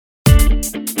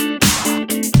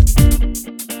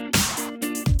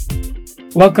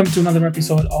Welcome to another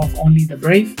episode of Only the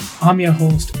Brave. I'm your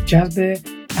host, Jasbir,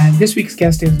 and this week's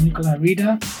guest is Nichola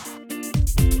Reeder.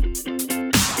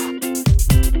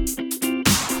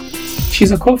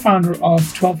 She's a co-founder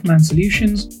of 12 Man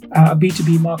Solutions, a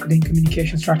B2B marketing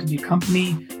communication strategy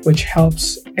company which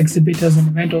helps exhibitors and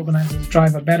event organizers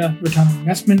drive a better return on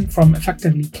investment from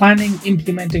effectively planning,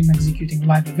 implementing, and executing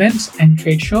live events and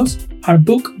trade shows. Her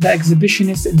book, The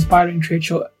Exhibitionist: Inspiring Trade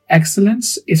Show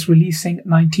Excellence, is releasing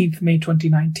 19th May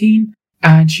 2019,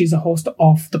 and she's a host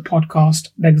of the podcast,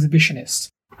 The Exhibitionist.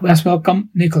 Let's welcome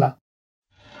Nichola.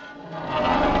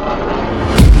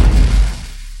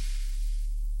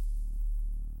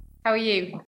 How are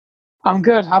you? I'm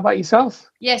good. How about yourself?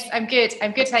 Yes, I'm good.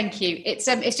 Thank you. It's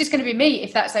just going to be me,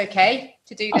 if that's okay,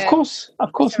 to do. Of course,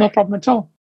 no problem at all.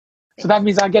 So that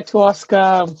means I get to ask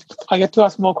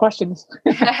more questions.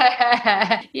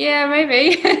 Yeah,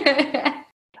 maybe.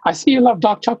 I see you love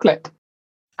dark chocolate.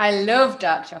 I love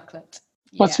dark chocolate.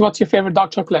 What's your favorite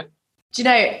dark chocolate? Do you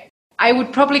know, I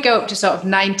would probably go up to sort of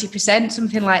 90%,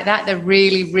 something like that. They're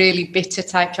really, really bitter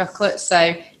type chocolates.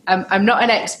 So I'm not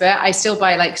an expert. I still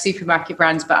buy like supermarket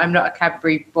brands, but I'm not a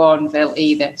Cadbury Bourneville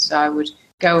either. So I would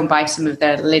go and buy some of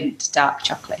the Lindt dark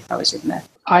chocolate if I was in there.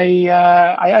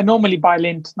 I normally buy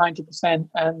Lindt 90%,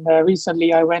 and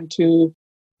recently I went to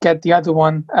get the other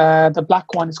one, the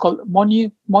black one. It's called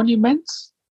Monuments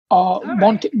or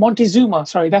Montezuma.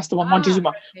 Sorry, that's the one,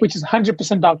 Montezuma, which is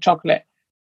 100% dark chocolate.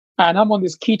 And I'm on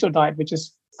this keto diet, which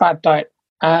is fat diet.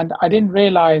 And I didn't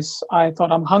realize, I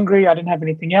thought I'm hungry. I didn't have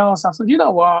anything else. I said, you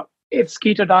know what? It's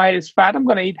keto diet, it's fat. I'm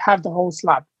going to have the whole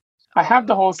slab. I have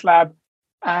the whole slab.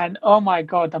 And oh my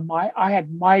God, I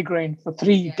had migraine for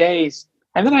 3 days.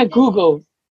 And then I Googled,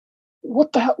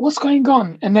 what the hell, what's going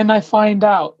on? And then I find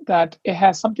out that it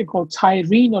has something called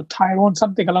Tyrone,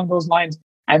 something along those lines.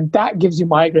 And that gives you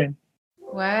migraine.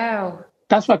 Wow.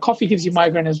 That's why coffee gives you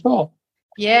migraine as well.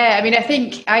 Yeah, I mean, I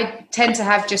think I tend to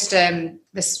have just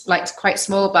this like quite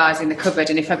small bars in the cupboard,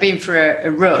 and if I've been for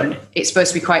a run, it's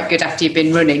supposed to be quite good after you've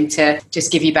been running to just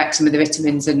give you back some of the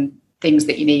vitamins and things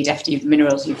that you need after the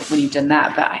minerals when you've done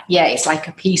that. But yeah, it's like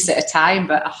a piece at a time,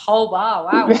 but a whole bar,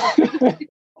 wow.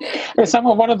 It's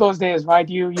one of those days, right?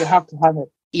 You have to have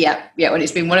it. Yeah, when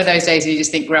it's been one of those days and you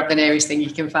just think grab the nearest thing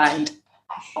you can find.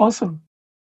 Awesome.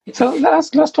 So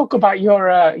let's talk about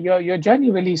your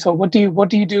journey, really. So what do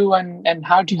you do and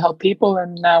how do you help people,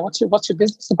 and what's your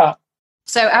business about?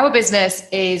 So our business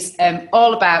is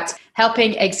all about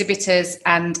helping exhibitors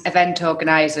and event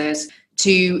organisers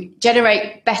to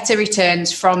generate better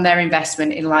returns from their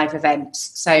investment in live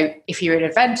events. So if you're an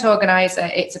event organiser,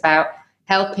 it's about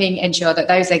helping ensure that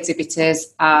those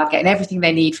exhibitors are getting everything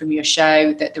they need from your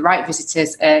show, that the right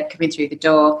visitors are coming through the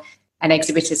door, and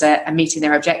exhibitors are meeting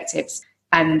their objectives.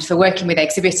 And for working with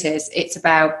exhibitors, it's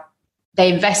about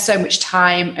they invest so much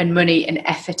time and money and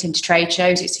effort into trade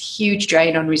shows. It's a huge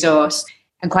drain on resource.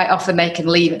 And quite often they can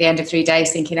leave at the end of 3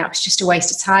 days thinking that was just a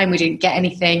waste of time. We didn't get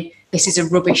anything. This is a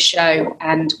rubbish show.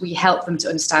 And we help them to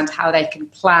understand how they can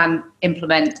plan,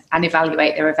 implement and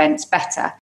evaluate their events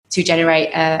better to generate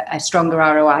a stronger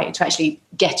ROI, to actually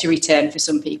get a return for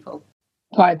some people.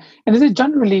 Right. And is it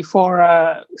generally for,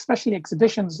 especially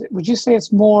exhibitions, would you say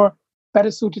it's more better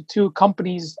suited to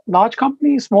companies, large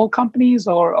companies, small companies,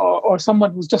 or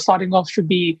someone who's just starting off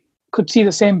could see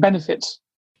the same benefits?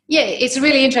 Yeah, it's a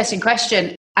really interesting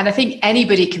question. And I think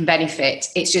anybody can benefit.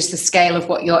 It's just the scale of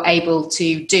what you're able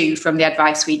to do from the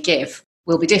advice we give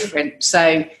will be different.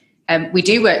 So we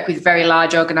do work with very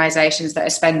large organisations that are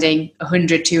spending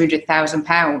 £100,000,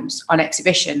 £200,000 on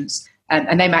exhibitions.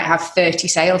 And they might have 30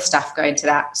 sales staff going to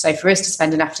that. So for us to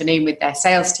spend an afternoon with their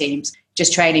sales teams,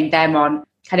 just training them on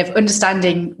kind of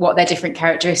understanding what their different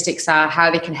characteristics are,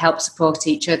 how they can help support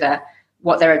each other,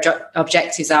 what their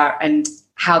objectives are, and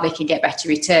how they can get better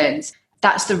returns.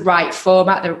 That's the right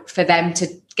format for them to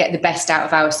get the best out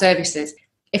of our services.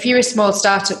 If you're a small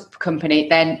startup company,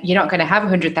 then you're not going to have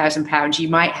 £100,000.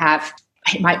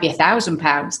 It might be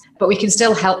 £1,000, but we can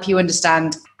still help you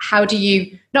understand how do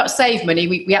you not save money.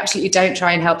 We absolutely don't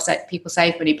try and help people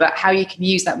save money, but how you can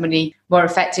use that money more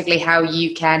effectively, how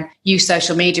you can use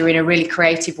social media in a really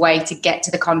creative way to get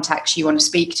to the contacts you want to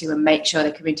speak to and make sure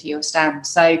they come into your stand.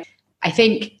 So I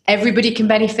think everybody can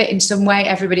benefit in some way.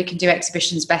 Everybody can do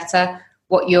exhibitions better.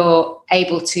 What you're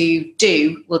able to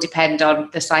do will depend on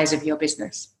the size of your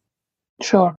business.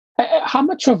 Sure. How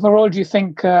much of a role do you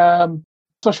think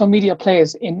social media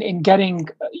plays in getting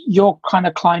your kind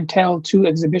of clientele to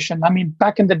exhibition? I mean,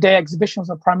 back in the day, exhibitions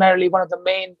were primarily one of the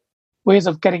main ways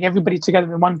of getting everybody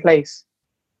together in one place.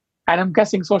 And I'm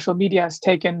guessing social media has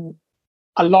taken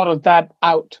a lot of that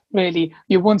out, really.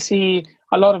 You won't see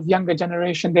a lot of younger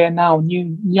generation there now,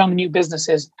 new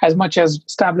businesses, as much as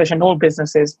established and old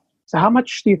businesses. So how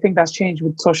much do you think that's changed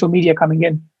with social media coming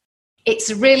in? It's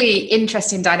a really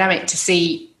interesting dynamic to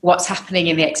see what's happening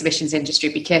in the exhibitions industry,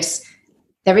 because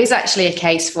there is actually a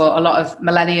case for a lot of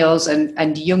millennials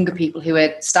and younger people who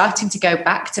are starting to go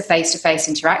back to face-to-face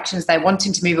interactions. They're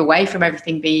wanting to move away from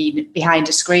everything being behind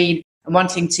a screen and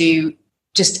wanting to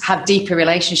just have deeper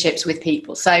relationships with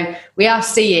people. So we are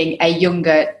seeing a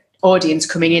younger audience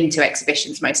coming into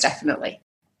exhibitions, most definitely.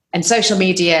 And social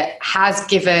media has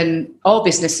given all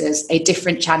businesses a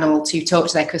different channel to talk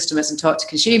to their customers and talk to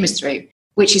consumers through,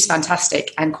 which is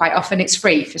fantastic. And quite often it's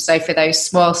free. So for those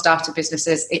small startup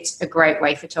businesses, it's a great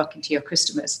way for talking to your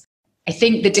customers. I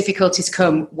think the difficulties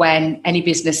come when any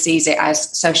business sees it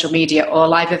as social media or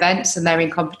live events and they're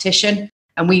in competition.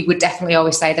 And we would definitely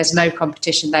always say there's no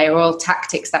competition. They are all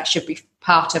tactics that should be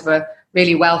part of a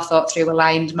really well thought through,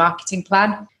 aligned marketing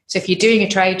plan. So if you're doing a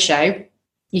trade show,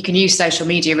 you can use social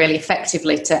media really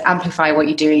effectively to amplify what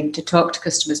you're doing, to talk to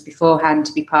customers beforehand,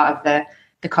 to be part of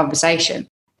the conversation.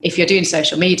 If you're doing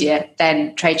social media,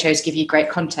 then trade shows give you great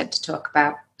content to talk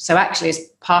about. So actually, as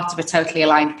part of a totally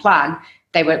aligned plan,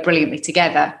 they work brilliantly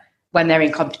together. When they're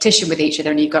in competition with each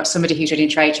other and you've got somebody who's running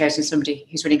trade shows and somebody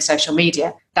who's running social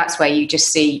media, that's where you just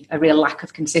see a real lack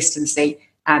of consistency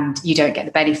and you don't get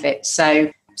the benefit. So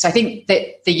I think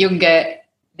that the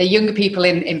younger people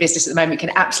in business at the moment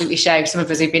can absolutely show some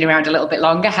of us who've been around a little bit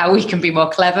longer how we can be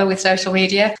more clever with social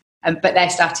media. But they're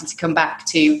starting to come back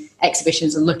to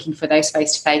exhibitions and looking for those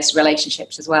face-to-face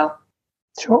relationships as well.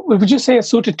 Sure. Would you say it's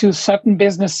suited to certain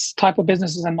type of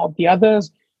businesses and not the others?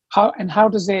 How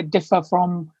does it differ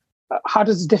for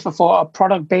a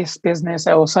product-based business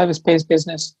or service-based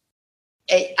business?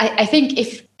 I think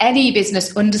if any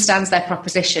business understands their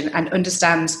proposition and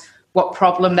understands what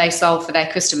problem they solve for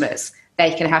their customers,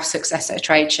 they can have success at a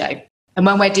trade show. And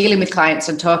when we're dealing with clients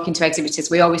and talking to exhibitors,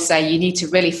 we always say you need to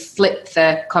really flip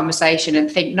the conversation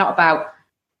and think not about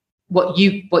what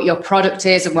your product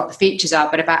is and what the features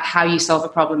are, but about how you solve a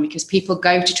problem, because people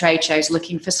go to trade shows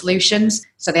looking for solutions.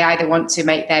 So they either want to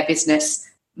make their business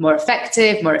more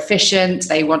effective, more efficient,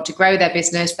 they want to grow their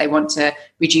business, they want to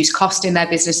reduce cost in their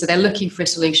business. So they're looking for a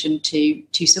solution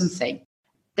to something.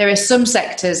 There are some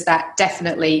sectors that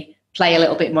definitely play a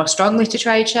little bit more strongly to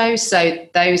trade shows. So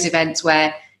those events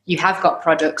where you have got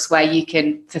products where you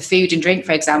can, for food and drink,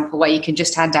 for example, where you can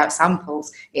just hand out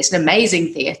samples. It's an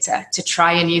amazing theatre to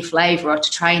try a new flavour or to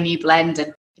try a new blend.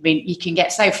 And I mean, you can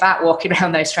get so fat walking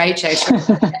around those trade shows.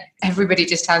 Everybody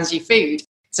just hands you food.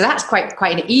 So that's quite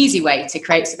an easy way to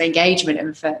create some engagement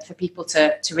and for people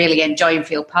to really enjoy and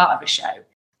feel part of a show.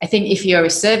 I think if you're a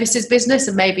services business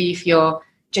and maybe if you're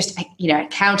just,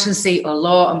 accountancy or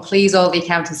law, and please all the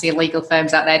accountancy and legal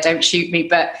firms out there, don't shoot me,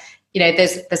 but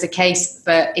there's a case,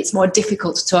 but it's more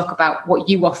difficult to talk about what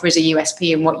you offer as a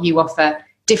USP and what you offer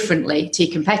differently to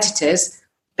your competitors.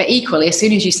 But equally, as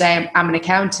soon as you say I'm an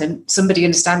accountant, somebody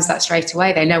understands that straight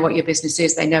away. They know what your business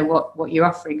is. They know what you're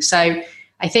offering. So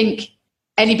I think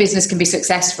any business can be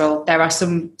successful. There are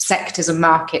some sectors and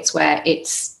markets where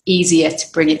it's easier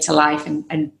to bring it to life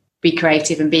and be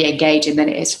creative and be engaging than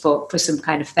it is for some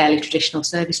kind of fairly traditional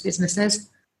service businesses.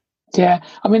 Yeah,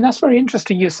 I mean, that's very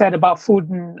interesting you said about food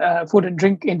and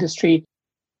drink industry.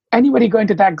 Anybody going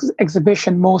to that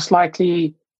exhibition, most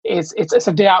likely it's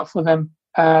a day out for them,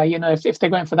 if they're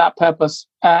going for that purpose.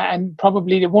 And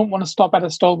probably they won't want to stop at a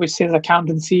stall which says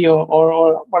accountancy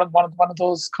or one of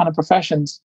those kind of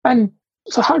professions. And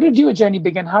so how did your journey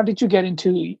begin? How did you get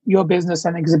into your business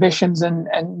and exhibitions and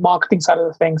marketing side of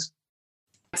the things?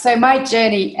 So my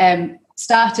journey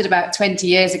started about 20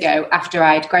 years ago after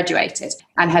I'd graduated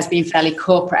and has been fairly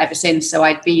corporate ever since. So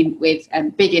I'd been with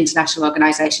big international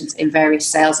organisations in various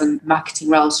sales and marketing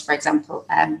roles, for example,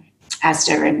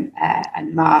 Asda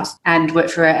and Mars, and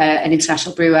worked for an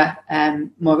international brewer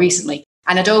more recently.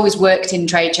 And I'd always worked in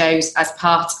trade shows as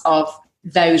part of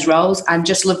those roles and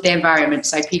just loved the environment.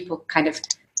 So people kind of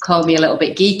call me a little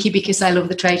bit geeky because I love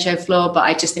the trade show floor, but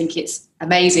I just think it's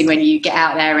amazing when you get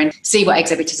out there and see what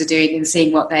exhibitors are doing and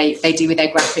seeing what they do with their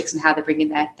graphics and how they're bringing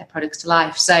their products to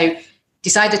life. So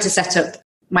decided to set up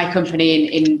my company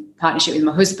in partnership with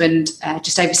my husband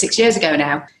just over 6 years ago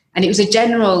now. And it was a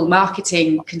general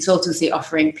marketing consultancy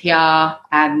offering PR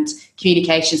and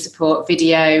communication support,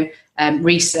 video,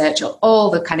 research, or all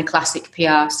the kind of classic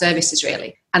PR services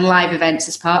really, and live events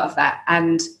as part of that.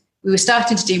 And we were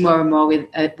starting to do more and more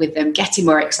with them, getting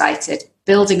more excited,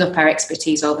 building up our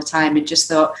expertise all the time, and just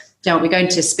thought, we're going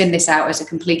to spin this out as a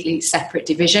completely separate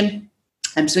division.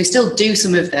 So we still do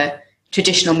some of the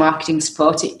traditional marketing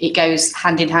support. It goes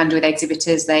hand in hand with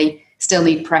exhibitors. They still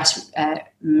need press,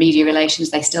 media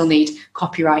relations, they still need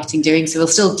copywriting doing. So we'll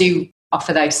still do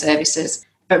offer those services.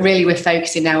 But really we're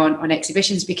focusing now on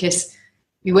exhibitions, because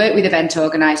we worked with event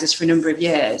organisers for a number of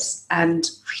years, and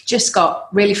we just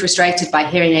got really frustrated by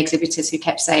hearing exhibitors who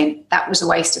kept saying that was a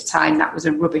waste of time, that was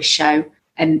a rubbish show.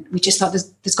 And we just thought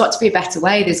there's got to be a better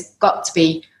way. There's got to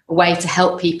be a way to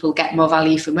help people get more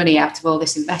value for money out of all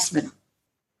this investment.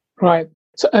 Right.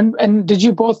 So, and did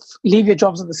you both leave your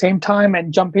jobs at the same time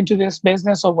and jump into this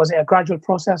business, or was it a gradual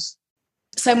process?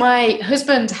 So my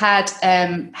husband had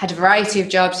a variety of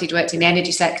jobs. He'd worked in the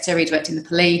energy sector, he'd worked in the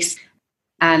police,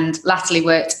 and latterly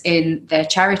worked in the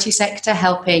charity sector,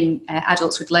 helping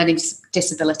adults with learning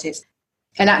disabilities.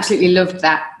 And absolutely loved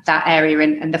that area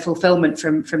and the fulfillment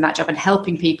from that job and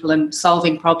helping people and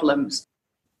solving problems.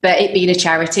 But it being a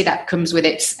charity, that comes with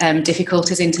its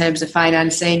difficulties in terms of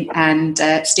financing. And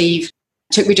Steve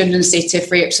took redundancy to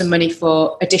free up some money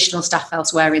for additional staff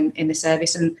elsewhere in the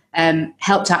service, and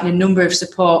helped out in a number of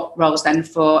support roles then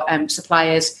for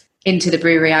suppliers into the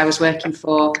brewery I was working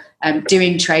for,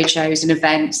 doing trade shows and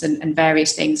events and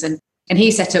various things. And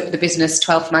he set up the business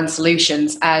 12th Man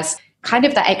Solutions as kind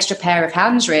of that extra pair of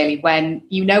hands, really, when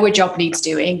you know a job needs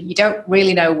doing, you don't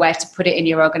really know where to put it in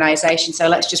your organisation. So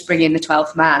let's just bring in the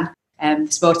 12th man,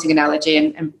 the sporting analogy,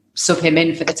 and sub him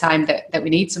in for the time that we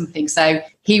need something. So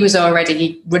he was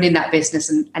already running that business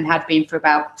and had been for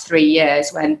about 3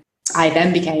 years, when I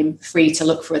then became free to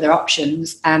look for other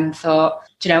options and thought,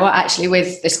 do you know what, actually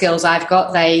with the skills I've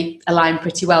got, they align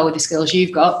pretty well with the skills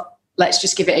you've got. Let's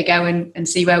just give it a go and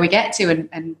see where we get to,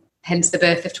 and hence the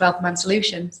birth of 12th Man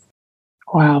Solutions.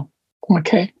 Wow.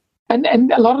 Okay.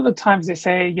 And a lot of the times they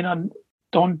say,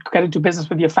 don't get into business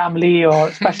with your family, or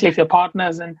especially if you're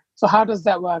partners. And so how does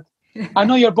that work? I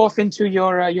know you're both into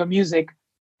your music,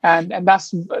 and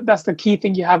that's the key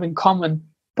thing you have in common.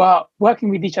 But working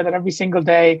with each other every single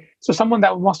day, so someone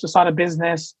that wants to start a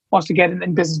business, wants to get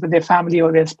in business with their family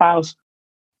or their spouse,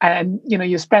 and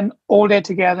you spend all day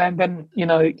together, and then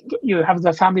you have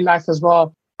the family life as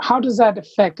well. How does that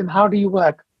affect, and how do you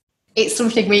work? It's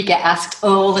something we get asked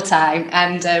all the time.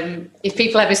 And if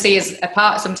people ever see us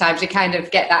apart, sometimes we kind of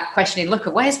get that questioning look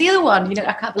of, where's the other one?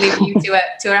 I can't believe you two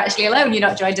are actually alone. You're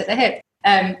not joined at the hip.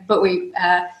 But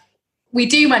we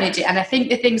do manage it. And I think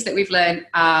the things that we've learned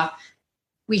are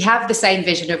we have the same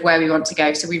vision of where we want to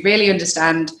go. So we really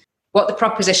understand what the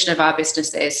proposition of our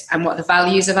business is and what the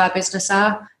values of our business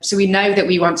are. So we know that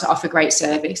we want to offer great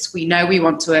service. We know we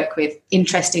want to work with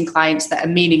interesting clients that are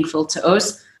meaningful to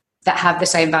us, that have the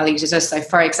same values as us. So,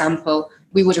 for example,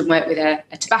 we wouldn't work with a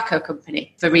tobacco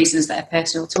company for reasons that are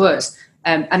personal to us.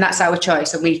 And that's our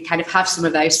choice. And we kind of have some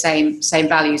of those same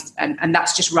values. And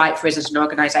that's just right for us as an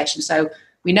organisation. So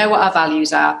we know what our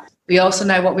values are. We also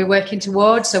know what we're working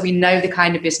towards. So we know the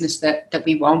kind of business that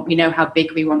we want. We know how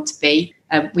big we want to be.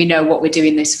 We know what we're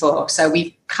doing this for. So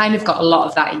we've kind of got a lot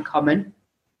of that in common.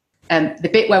 The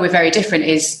bit where we're very different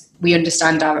is we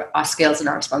understand our skills and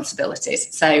our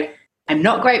responsibilities. So I'm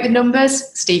not great with numbers.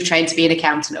 Steve trained to be an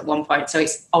accountant at one point, so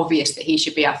it's obvious that he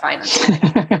should be our finance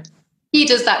manager. He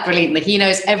does that brilliantly. He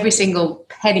knows every single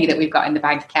penny that we've got in the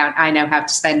bank account. I know how to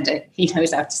spend it. He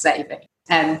knows how to save it.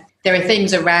 There are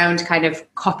things around kind of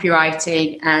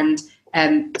copywriting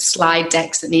and slide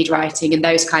decks that need writing and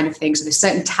those kind of things. So there's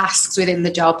certain tasks within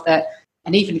the job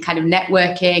and even kind of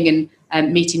networking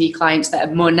and meeting new clients that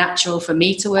are more natural for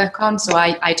me to work on. So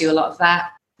I do a lot of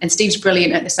that. And Steve's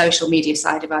brilliant at the social media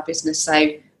side of our business.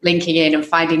 So linking in and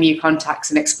finding new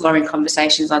contacts and exploring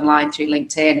conversations online through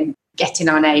LinkedIn and getting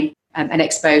our name and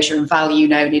exposure and value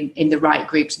known in the right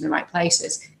groups in the right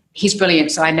places. He's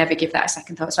brilliant. So I never give that a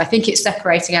second thought. So I think it's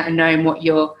separating out and knowing what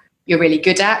you're really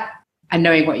good at and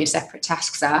knowing what your separate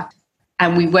tasks are.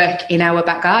 And we work in our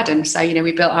back garden. So,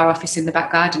 we built our office in the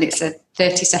back garden. It's a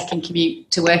 30-second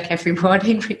commute to work every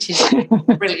morning, which is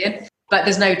brilliant. But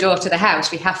there's no door to the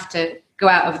house. We have to go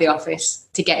out of the office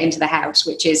to get into the house,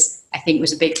 which I think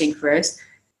was a big thing for us.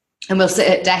 And we'll sit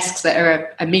at desks that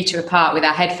are a metre apart with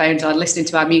our headphones on, listening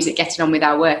to our music, getting on with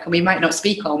our work. And we might not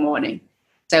speak all morning.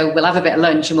 So we'll have a bit of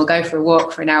lunch and we'll go for a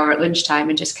walk for an hour at lunchtime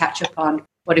and just catch up on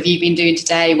what have you been doing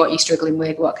today, what you're struggling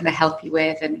with, what can I help you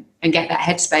with, and get that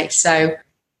headspace. So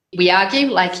we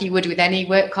argue like you would with any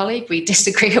work colleague. We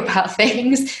disagree about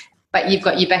things. But you've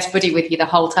got your best buddy with you the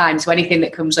whole time. So anything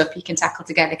that comes up, you can tackle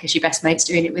together because your best mate's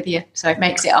doing it with you. So it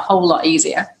makes it a whole lot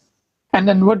easier. And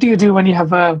then what do you do when you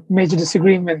have major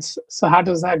disagreements? So how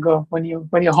does that go when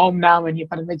you're home now and you've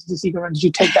had a major disagreement? Do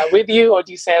you take that with you, or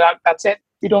do you say that's it?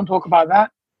 We don't talk about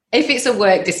that? If it's a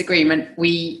work disagreement,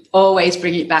 we always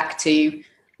bring it back to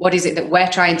what is it that we're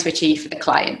trying to achieve for the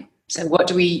client. So what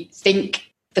do we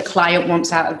think the client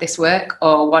wants out of this work,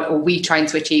 or what are we trying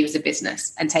to achieve as a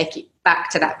business, and take it back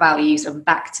to that values and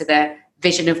back to the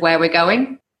vision of where we're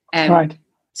going. Right.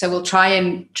 So we'll try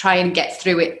and get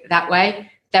through it that way.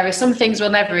 There are some things we'll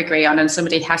never agree on, and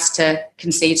somebody has to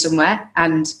concede somewhere,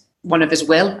 and one of us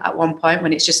will at one point,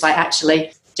 when it's just like,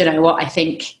 actually, do you know what? I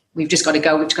think we've just got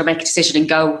to make a decision and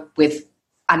go with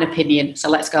an opinion. So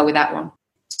let's go with that one.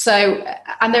 So,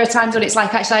 and there are times when it's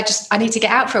like, actually, I need to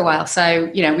get out for a while.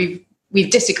 So, we've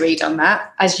disagreed on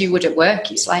that, as you would at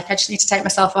work. It's like, I just need to take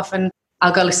myself off and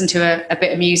I'll go listen to a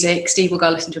bit of music. Steve will go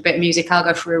listen to a bit of music. I'll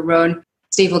go for a run.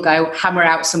 Steve will go hammer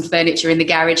out some furniture in the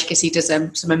garage, because he does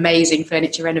some amazing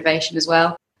furniture renovation as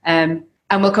well. And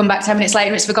we'll come back 10 minutes later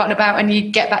and it's forgotten about, and you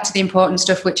get back to the important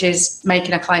stuff, which is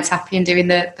making our clients happy and doing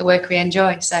the work we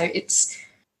enjoy. So it's,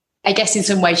 I guess in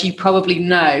some ways you probably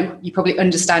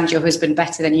understand your husband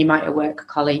better than you might a work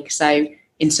colleague. So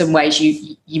in some ways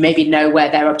you maybe know where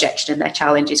their objection and their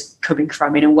challenge is coming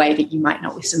from in a way that you might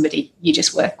not with somebody you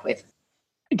just work with.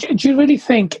 Do you really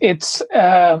think it's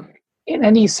in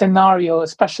any scenario,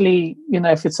 especially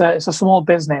if it's a small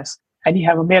business and you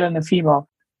have a male and a female,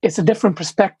 it's a different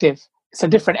perspective, it's a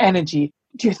different energy.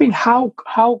 Do you think how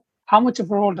much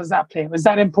of a role does that play? Is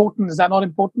that important? Is that not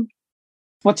important?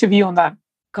 What's your view on that?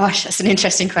 Gosh, that's an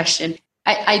interesting question.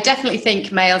 I definitely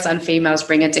think males and females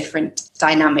bring a different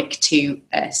dynamic to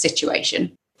a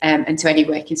situation and to any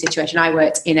working situation. I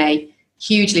worked in a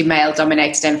hugely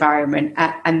male-dominated environment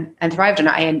and thrived on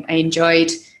it. I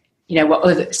enjoyed, what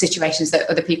other situations that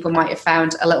other people might have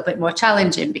found a little bit more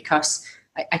challenging, because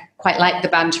I quite liked the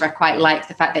banter. I quite liked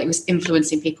the fact that it was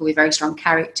influencing people with very strong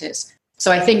characters.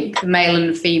 So I think the male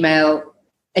and female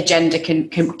agenda can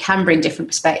bring different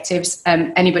perspectives.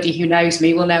 Anybody who knows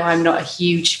me will know I'm not a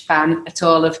huge fan at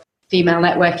all of female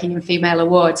networking and female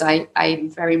awards. I'm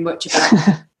very much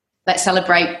about let's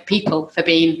celebrate people for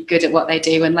being good at what they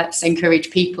do, and let's encourage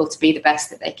people to be the best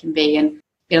that they can be, and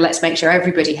let's make sure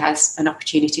everybody has an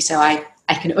opportunity. So I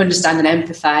can understand and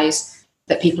empathise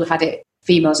that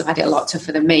females have had it a lot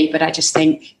tougher than me, but I just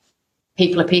think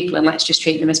people are people, and let's just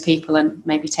treat them as people and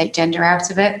maybe take gender out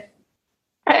of it.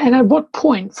 And at what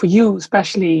point for you,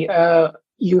 especially,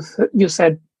 you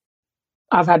said,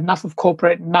 I've had enough of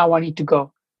corporate, now I need to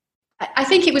go? I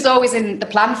think it was always in the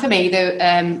plan for me.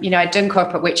 I'd done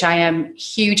corporate, which I am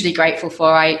hugely grateful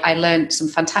for. I learned some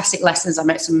fantastic lessons. I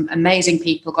met some amazing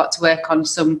people, got to work on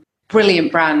some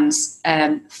brilliant brands,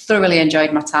 thoroughly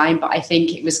enjoyed my time. But I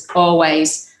think it was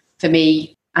always, for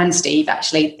me and Steve,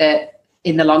 actually, that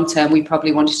in the long term, we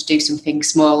probably wanted to do something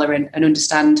smaller and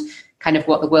understand kind of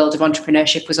what the world of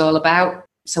entrepreneurship was all about.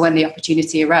 So when the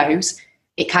opportunity arose,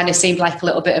 it kind of seemed like a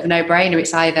little bit of a no-brainer.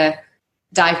 It's either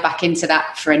dive back into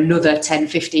that for another 10,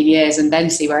 15 years and then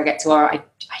see where I get to, or I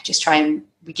just try and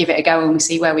we give it a go and we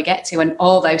see where we get to. And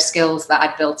all those skills that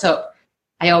I'd built up,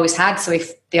 I always had. So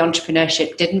if the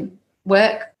entrepreneurship didn't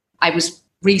work, I was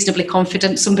reasonably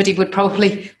confident somebody would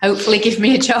probably, hopefully, give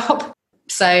me a job.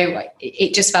 So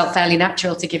it just felt fairly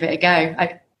natural to give it a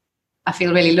go. I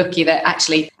feel really lucky that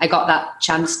actually I got that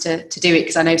chance to do it,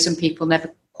 because I know some people never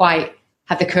quite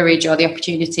had the courage or the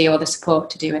opportunity or the support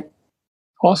to do it.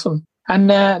 Awesome. And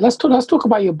let's talk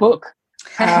about your book.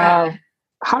 How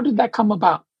did that come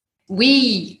about?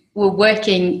 We were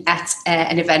working at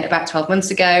an event about 12 months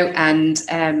ago, and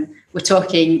we're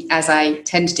talking, as I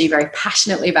tend to do, very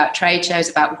passionately about trade shows,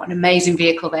 about what an amazing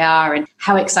vehicle they are and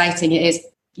how exciting it is,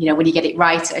 when you get it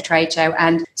right at a trade show.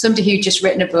 And somebody who'd just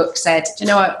written a book said, do you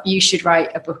know what, you should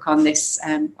write a book on this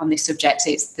subject.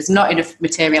 There's not enough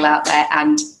material out there,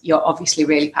 and you're obviously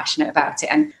really passionate about it.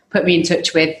 And put me in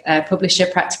touch with a publisher,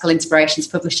 Practical Inspirations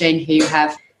Publishing, who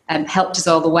have helped us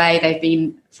all the way. They've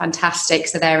been fantastic.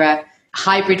 So they're a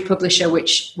hybrid publisher,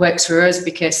 which works for us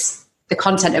because the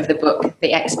content of the book,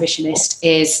 The Exhibitionist,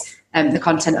 is the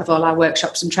content of all our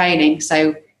workshops and training.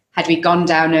 So had we gone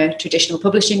down a traditional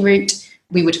publishing route,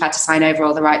 we would have had to sign over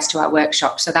all the rights to our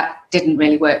workshops. So that didn't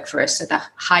really work for us. So the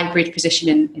hybrid position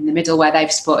in the middle, where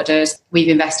they've supported us, we've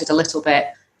invested a little bit,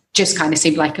 just kind of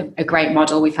seemed like a great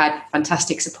model. We've had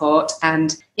fantastic support.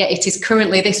 And yeah, it is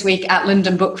currently this week at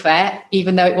London Book Fair,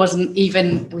 even though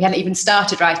we hadn't even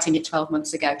started writing it 12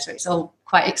 months ago. So it's all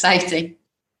quite exciting.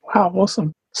 Wow,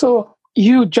 awesome. So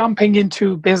you jumping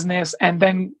into business and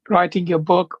then writing your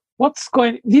book,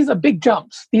 these are big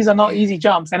jumps. These are not easy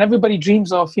jumps. And everybody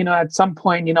dreams of, at some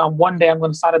point, one day I'm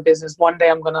going to start a business. One day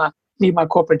I'm going to leave my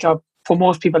corporate job. For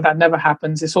most people, that never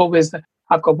happens. It's always,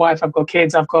 I've got a wife, I've got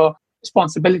kids, I've got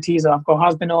responsibilities, or I've got a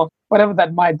husband, or whatever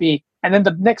that might be. And then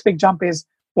the next big jump is,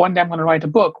 one day I'm going to write a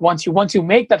book. Once you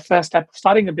make that first step of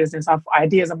starting a business, I have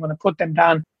ideas, I'm going to put them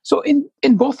down. So in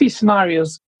both these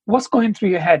scenarios, what's going through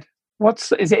your head?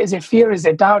 Is it fear? Is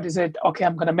it doubt? Is it, okay,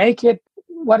 I'm going to make it?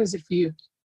 What is it for you?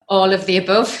 All of the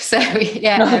above. So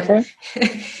yeah,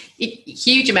 Okay.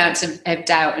 Huge amounts of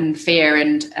doubt and fear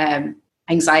and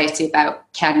anxiety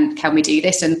about can we do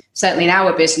this? And certainly in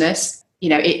our business,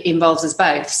 it involves us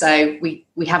both. So we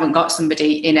haven't got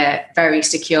somebody in a very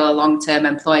secure long-term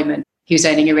employment who's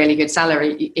earning a really good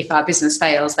salary. If our business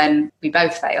fails, then we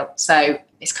both fail. So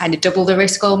it's kind of double the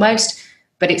risk almost,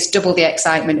 but it's double the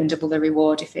excitement and double the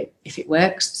reward if it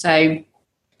works. So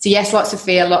yes, lots of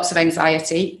fear, lots of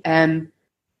anxiety.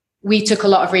 We took a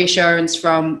lot of reassurance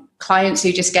from clients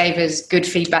who just gave us good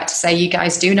feedback to say, you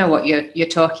guys do know what you're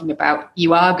talking about.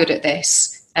 You are good at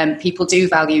this. People do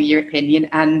value your opinion.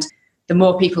 And the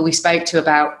more people we spoke to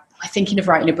about, we're thinking of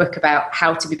writing a book about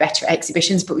how to be better at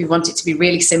exhibitions, but we want it to be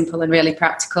really simple and really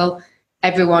practical.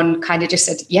 Everyone kind of just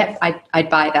said, yep, I'd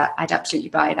buy that. I'd absolutely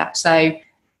buy that. So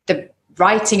the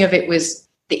writing of it was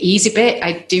the easy bit.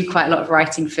 I do quite a lot of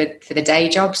writing for the day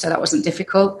job, so that wasn't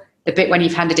difficult. The bit when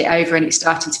you've handed it over and it's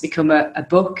starting to become a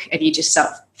book and you just sort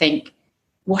of think,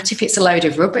 what if it's a load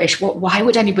of rubbish? Why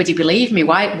would anybody believe me?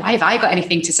 Why have I got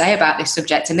anything to say about this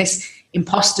subject? And this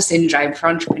imposter syndrome for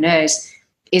entrepreneurs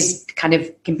can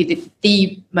be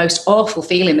the most awful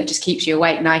feeling that just keeps you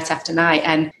awake night after night.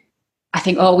 And I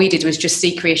think all we did was just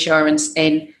seek reassurance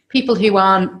in people who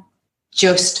aren't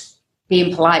just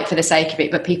being polite for the sake of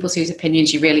it, but people whose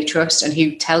opinions you really trust and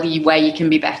who tell you where you can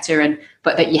be better,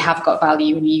 but that you have got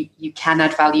value and you can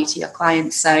add value to your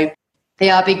clients. So they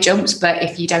are big jumps, but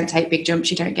if you don't take big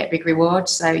jumps, you don't get big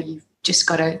rewards. So you've just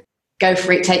got to go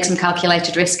for it, take some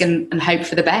calculated risk and hope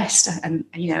for the best. And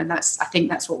I think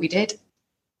that's what we did.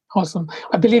 Awesome.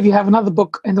 I believe you have another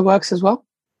book in the works as well.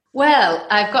 Well,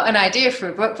 I've got an idea for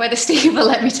a book. Whether Steve will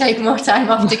let me take more time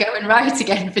off to go and write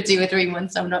again for 2 or 3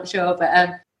 months, I'm not sure.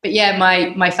 But yeah,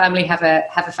 my family have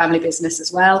a family business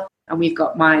as well. And we've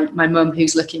got my mum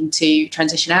who's looking to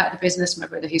transition out of the business, my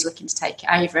brother who's looking to take it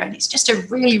over. And it's just a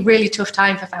really, really tough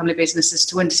time for family businesses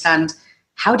to understand,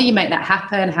 how do you make that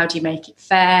happen? How do you make it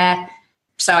fair?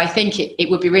 So I think it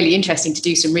would be really interesting to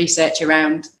do some research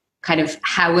around kind of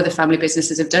how other family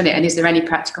businesses have done it. And is there any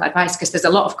practical advice? Because there's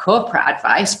a lot of corporate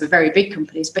advice for very big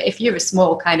companies. But if you're a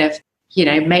small kind of,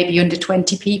 maybe under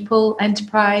 20 people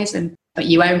enterprise but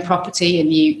you own property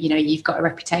and you've got a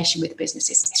reputation with the business,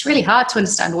 it's really hard to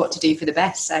understand what to do for the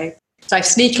best. So I've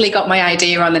sneakily got my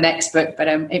idea on the next book, but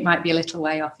it might be a little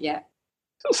way off yet.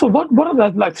 So what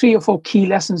are the 3 or 4 key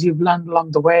lessons you've learned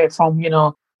along the way from,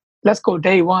 let's go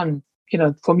day one,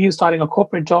 from you starting a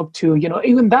corporate job to,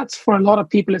 even that's for a lot of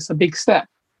people, it's a big step.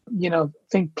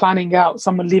 Think planning out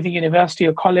someone leaving university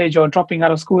or college or dropping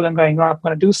out of school and going, I'm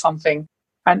going to do something.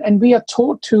 And we are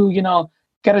taught to,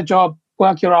 get a job,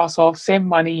 work your ass off, save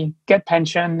money, get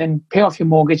pension and pay off your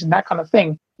mortgage and that kind of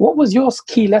thing. What was your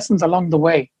key lessons along the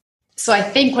way? So I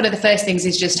think one of the first things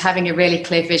is just having a really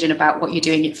clear vision about what you're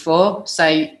doing it for.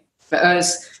 So for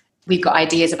us, we've got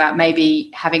ideas about maybe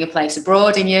having a place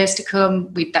abroad in years to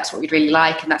come. That's what we'd really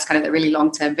like. And that's kind of the really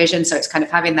long-term vision. So it's kind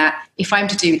of having that, if I'm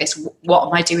to do this, what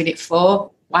am I doing it for?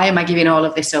 Why am I giving all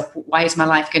of this up? Why is my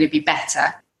life going to be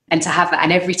better? And to have that.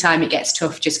 And every time it gets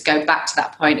tough, just go back to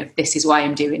that point of this is why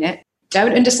I'm doing it.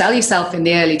 Don't undersell yourself in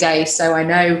the early days. So I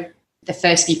know the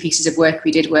first few pieces of work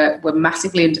we did were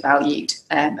massively undervalued.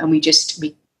 And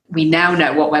we now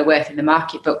know what we're worth in the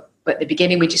market. But at the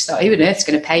beginning, we just thought, who on earth's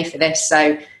going to pay for this?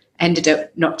 So ended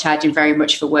up not charging very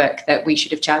much for work that we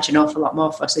should have charged an awful lot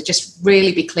more for. So just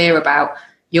really be clear about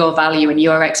your value and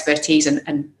your expertise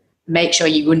and make sure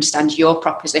you understand your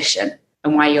proposition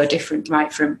and why you're different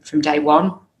right from day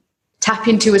one. Tap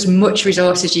into as much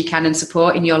resource as you can and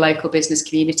support in your local business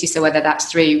community. So whether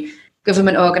that's through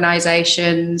government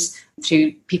organisations,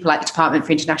 through people like the Department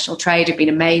for International Trade have been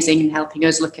amazing in helping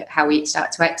us look at how we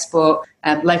start to export,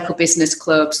 local business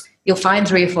clubs. You'll find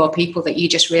 3 or 4 people that you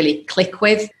just really click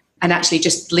with and actually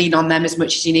just lean on them as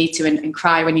much as you need to and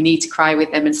cry when you need to cry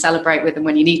with them and celebrate with them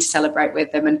when you need to celebrate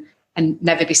with them and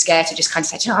never be scared to just kind of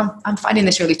say, I'm finding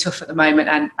this really tough at the moment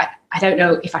and I don't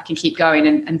know if I can keep going.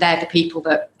 And they're the people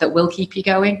that will keep you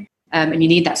going and you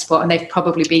need that support. And they've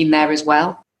probably been there as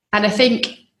well. And I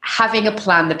think having a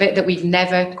plan, the bit that we've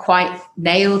never quite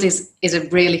nailed is a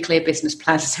really clear business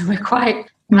plan. So we're quite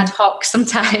ad hoc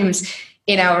sometimes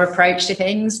in our approach to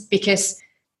things because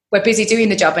we're busy doing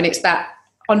the job and it's that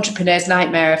entrepreneur's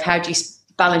nightmare of how do you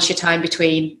balance your time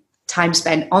between time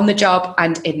spent on the job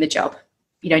and in the job.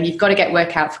 And you've got to get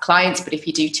work out for clients, but if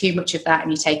you do too much of that and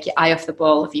you take your eye off the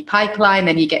ball of your pipeline,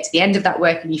 then you get to the end of that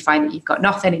work and you find that you've got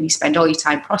nothing and you spend all your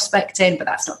time prospecting, but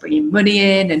that's not bringing money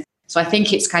in. And so I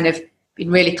think it's kind of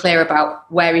been really clear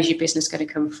about where is your business going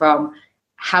to come from,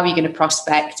 how are you going to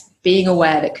prospect, being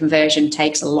aware that conversion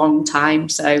takes a long time.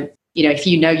 So, if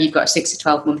you know you've got a 6 to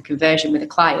 12 month conversion with a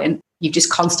client, you've just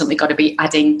constantly got to be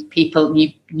adding people,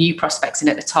 new prospects in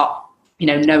at the top,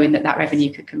 knowing that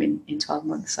revenue could come in 12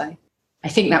 months. So I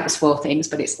think that was 4 things,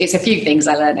 but it's a few things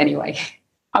I learned anyway.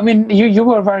 I mean, you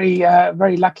were very,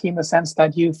 very lucky in the sense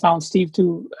that you found Steve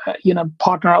to,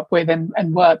 partner up with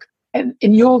and work. And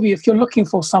in your view, if you're looking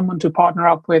for someone to partner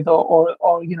up with or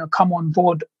come on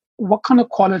board, what kind of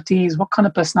qualities, what kind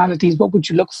of personalities, what would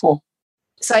you look for?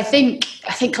 So I think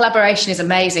collaboration is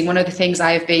amazing. One of the things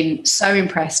I have been so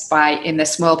impressed by in the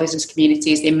small business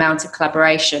community is the amount of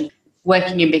collaboration.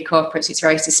 Working in big corporates, it's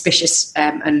very suspicious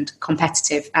and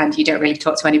competitive, and you don't really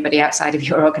talk to anybody outside of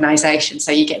your organisation,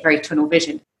 so you get very tunnel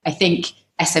vision. I think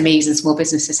SMEs and small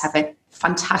businesses have a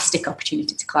fantastic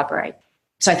opportunity to collaborate.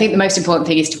 So I think the most important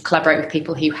thing is to collaborate with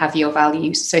people who have your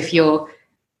values. So if you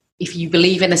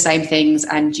believe in the same things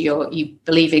and you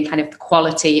believe in kind of the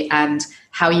quality and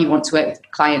how you want to work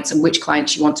with clients and which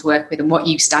clients you want to work with and what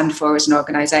you stand for as an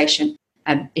organisation,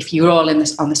 if you're all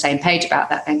on the same page about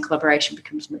that, then collaboration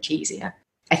becomes much easier.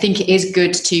 I think it is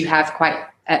good to have quite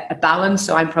a balance.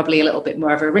 So I'm probably a little bit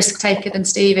more of a risk taker than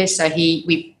Steve is. So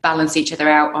we balance each other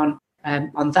out on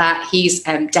that. He's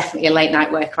definitely a late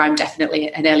night worker. I'm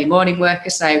definitely an early morning worker.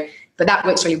 But that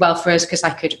works really well for us because I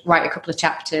could write a couple of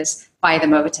chapters, fire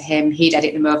them over to him, he'd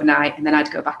edit them overnight, and then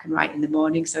I'd go back and write in the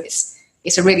morning. So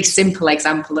it's a really simple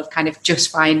example of kind of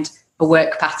just find a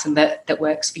work pattern that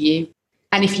works for you.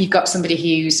 And if you've got somebody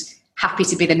who's happy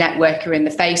to be the networker and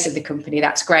the face of the company,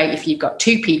 that's great. If you've got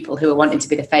 2 people who are wanting to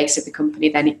be the face of the company,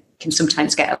 then it can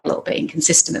sometimes get a little bit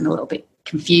inconsistent and a little bit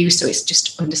confused. So it's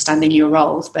just understanding your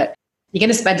roles. But you're going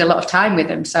to spend a lot of time with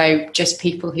them. So just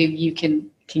people who you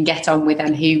can get on with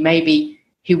and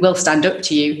who will stand up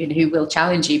to you and who will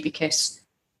challenge you, because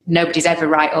nobody's ever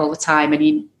right all the time. And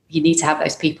you need to have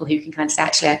those people who can kind of say,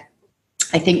 actually,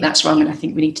 I think that's wrong and I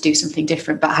think we need to do something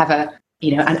different, but have an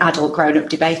adult grown-up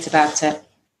debate about it.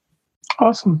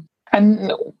 Awesome.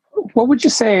 And what would you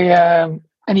say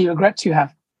any regrets you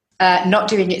have? Not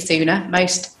doing it sooner,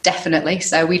 most definitely.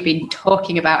 So we've been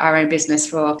talking about our own business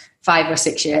for 5 or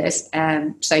 6 years.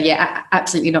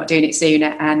 Absolutely not doing it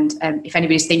sooner. And if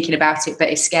anybody's thinking about it but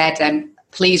is scared, then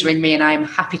please ring me and I'm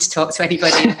happy to talk to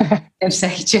anybody and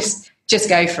say, just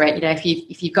go for it.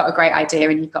 If you've got a great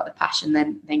idea and you've got the passion,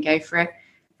 then go for it.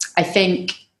 I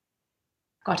think,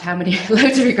 God, how many?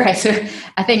 Loads of regrets.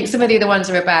 I think some of the other ones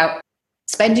are about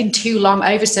spending too long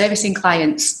over servicing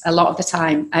clients a lot of the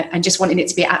time and just wanting it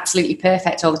to be absolutely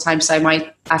perfect all the time. So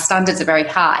our standards are very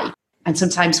high, and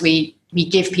sometimes we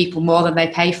give people more than they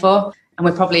pay for, and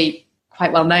we're probably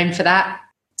quite well known for that.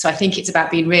 So I think it's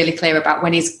about being really clear about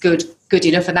when is good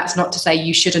enough, and that's not to say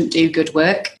you shouldn't do good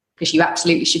work, because you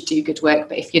absolutely should do good work.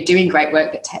 But if you're doing great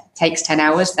work that takes 10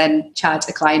 hours, then charge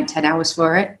the client 10 hours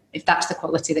for it, if that's the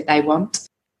quality that they want.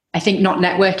 I think not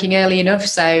networking early enough.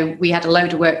 So we had a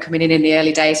load of work coming in the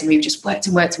early days, and we just worked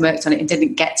on it and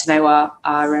didn't get to know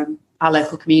our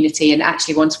local community. And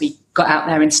actually, once we got out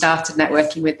there and started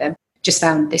networking with them, just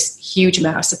found this huge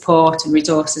amount of support and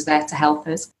resources there to help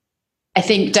us. I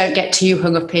think don't get too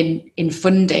hung up in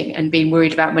funding and being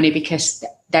worried about money, because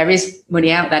there is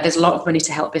money out there. There's a lot of money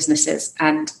to help businesses,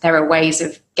 and there are ways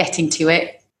of getting to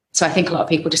it. So I think a lot of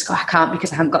people just go, I can't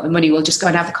because I haven't got the money. We'll just go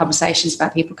and have the conversations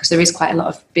about people, because there is quite a lot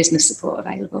of business support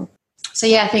available. So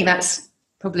I think that's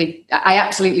probably, I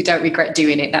absolutely don't regret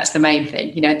doing it. That's the main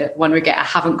thing. The one regret I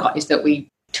haven't got is that we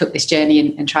took this journey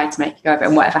and tried to make it go over,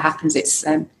 and whatever happens, it's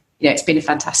it's been a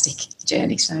fantastic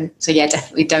journey. So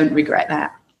definitely don't regret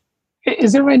that.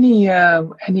 Is there any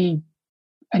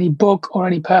book or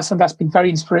any person that's been very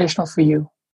inspirational for you?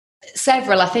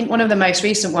 Several. I think one of the most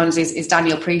recent ones is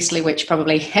Daniel Priestley, which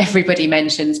probably everybody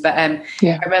mentions. But I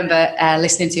remember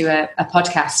listening to a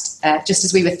podcast just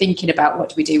as we were thinking about what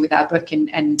do we do with our book,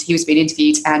 and he was being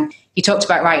interviewed, and he talked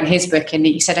about writing his book, and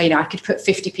he said, I could put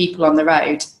 50 people on the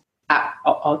road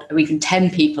or even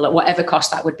 10 people at whatever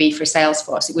cost that would be for a sales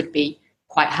force. It would be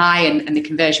quite high, and the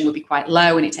conversion would be quite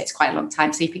low, and it takes quite a long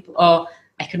time to see people. Or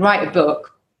I can write a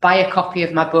book, buy a copy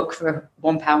of my book for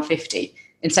 £1.50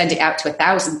 and send it out to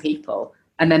 1,000 people,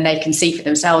 and then they can see for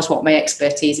themselves what my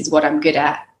expertise is, what I'm good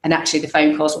at, and actually the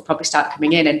phone calls will probably start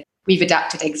coming in. And we've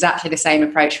adapted exactly the same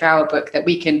approach for our book, that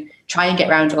we can try and get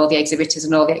around all the exhibitors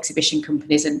and all the exhibition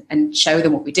companies and show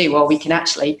them what we do, or we can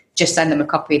actually just send them a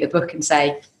copy of the book and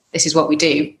say, this is what we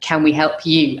do, can we help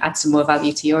you add some more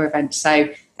value to your event? So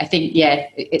I think,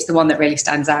 it's the one that really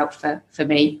stands out for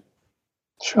me.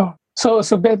 Sure. So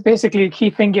basically, the key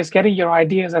thing is getting your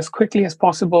ideas as quickly as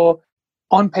possible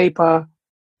on paper,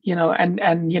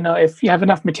 and if you have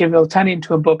enough material, turn it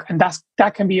into a book, and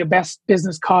that can be your best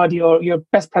business card, your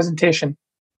best presentation.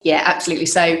 Yeah, absolutely.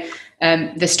 So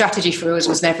the strategy for us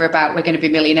was never about we're going to be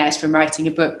millionaires from writing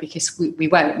a book, because we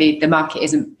won't. The market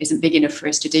isn't big enough for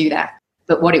us to do that.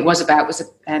 But what it was about was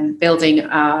building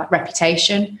our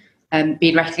reputation,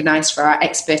 being recognised for our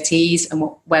expertise and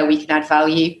where we can add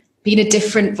value, being a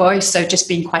different voice. So just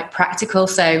being quite practical.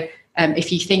 So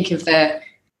if you think of the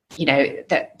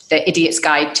Idiot's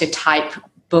Guide to Type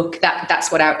book,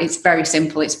 that's what it's very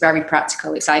simple. It's very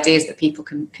practical. It's ideas that people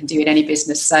can do in any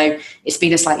business. So it's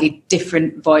been a slightly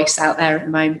different voice out there at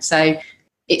the moment. So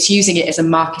it's using it as a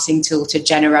marketing tool to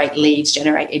generate leads,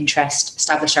 generate interest,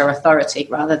 establish our authority,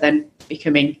 rather than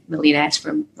becoming millionaires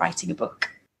from writing a book.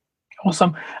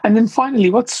 Awesome. And then finally,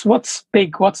 what's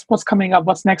big? What's coming up?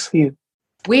 What's next for you?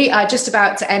 We are just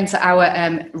about to enter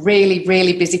our really,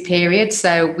 really busy period.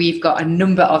 So we've got a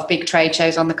number of big trade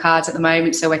shows on the cards at the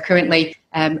moment. So we're currently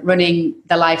running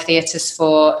the live theatres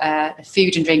for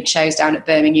food and drink shows down at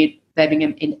Birmingham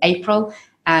in April,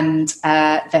 and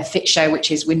the FIT show,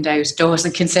 which is windows, doors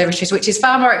and conservatories, which is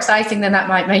far more exciting than that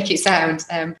might make it sound.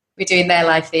 We're doing their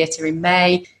live theatre in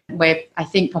May. We're, I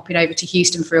think, popping over to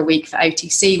Houston for a week for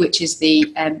OTC, which is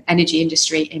the energy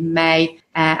industry, in May.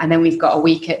 And then we've got a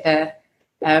week at the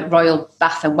Royal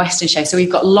Bath and Western Show. So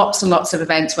we've got lots and lots of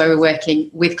events where we're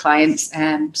working with clients,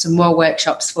 some more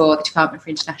workshops for the Department for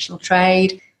International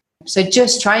Trade. So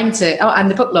just trying to,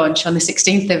 and the book launch on the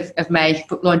 16th of May,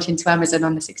 book launch into Amazon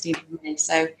on the 16th of May.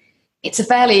 So it's a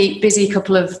fairly busy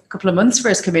couple of months for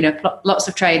us coming up, lots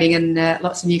of training and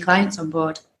lots of new clients on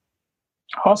board.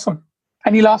 Awesome.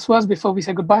 Any last words before we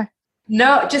say goodbye?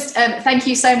 No, just thank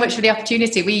you so much for the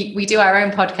opportunity. We do our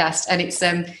own podcast, and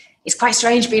it's quite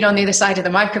strange being on the other side of the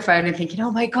microphone and thinking,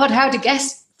 oh my God, how do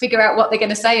guests figure out what they're going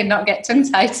to say and not get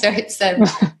tongue-tied? So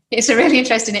it's a really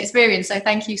interesting experience. So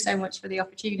thank you so much for the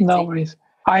opportunity. No worries.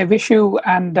 I wish you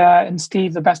and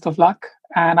Steve the best of luck.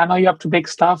 And I know you're up to big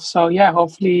stuff. So yeah,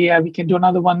 hopefully we can do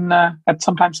another one at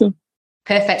some time soon.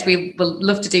 Perfect. We will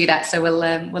love to do that. So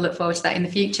we'll look forward to that in the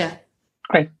future.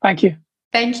 Great. Thank you.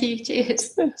 Thank you.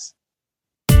 Cheers. Yes.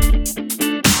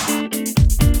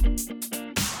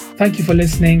 Thank you for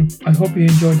listening. I hope you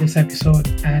enjoyed this episode.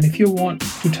 And if you want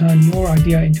to turn your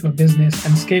idea into a business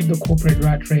and escape the corporate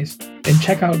rat race, then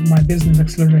check out my Business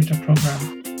Accelerator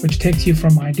program, which takes you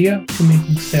from idea to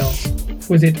making sales.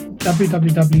 Visit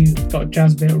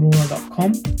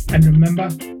www.jazzbeaurora.com, and remember,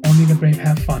 only the brave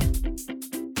have fun.